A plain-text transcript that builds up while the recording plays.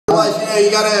life. You know,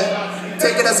 you gotta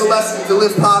take it as a lesson to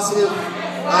live positive.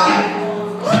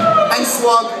 And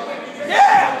slug.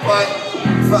 Yeah!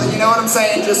 But, you know what I'm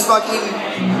saying? Just fucking,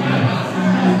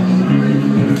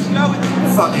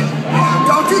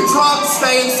 don't do drugs,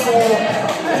 stay in school.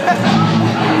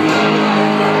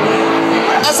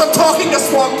 As I'm talking to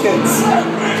swamp kids.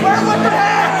 Wear wicker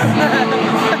hats!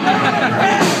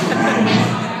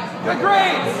 Good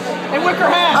grades! And wicker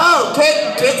hats! Oh,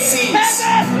 get C's.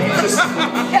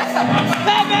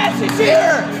 Pat Massey's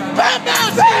here! Pat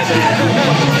Massey!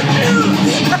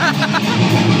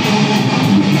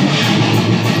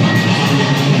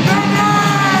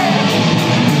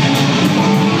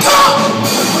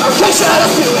 Attention out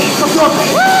of feeling from your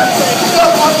pain. No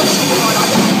one was cheating on us.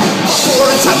 For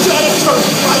attention and truth,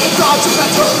 I am God to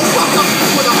better. Fuck up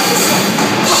what I have to say.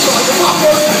 Fuck all your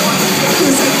fuckers.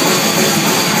 Music.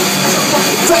 You're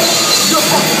fucking fake. You're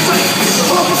fucking fake. You're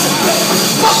hopeless and fake.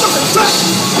 Fuck up and fake.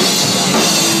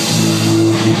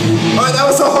 Alright, that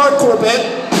was a hardcore bit.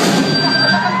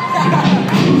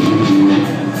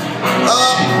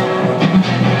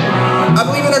 I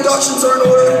believe introductions are in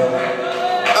order.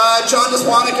 John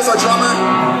Deswanick is our drummer.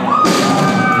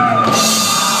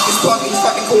 He's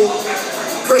fucking cool.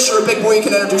 Chris, you're a big boy, you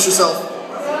can introduce yourself.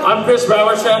 I'm Chris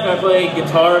Browerchek, I play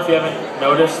guitar if you haven't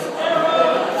noticed.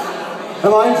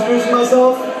 Am I introducing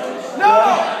myself? No!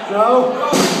 No?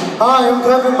 Hi, I'm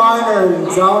Kevin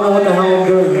Miners. I don't know what the hell I'm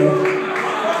doing here.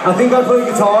 I think I play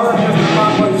guitar, I'm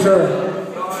not quite sure.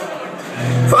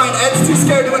 Fine, Ed's too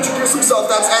scared to introduce himself.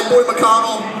 That's Ed Boy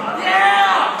McConnell.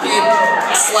 Yeah!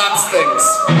 He slaps things.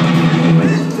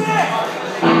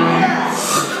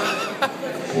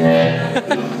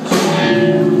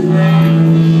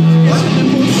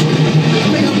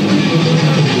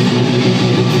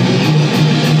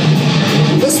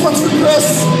 This one's for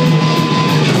Chris.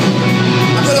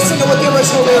 I'm gonna sing it with the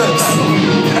original lyrics.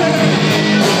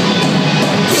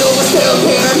 You were still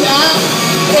here now.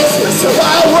 Is this how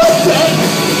I would think?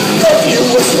 If you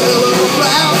were still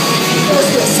around, is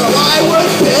this how I would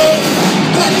think?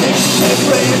 That things keep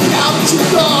raining now that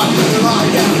you're gone. Here I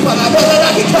am, but I know that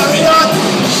I can carry on.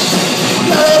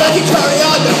 Know that I can carry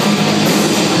on.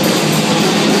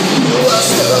 You were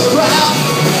still around.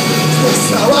 Is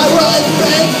this how I would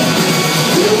think?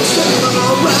 You were still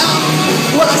around.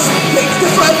 When I say things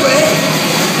differently,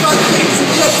 but things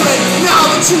are different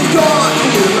now that you're gone.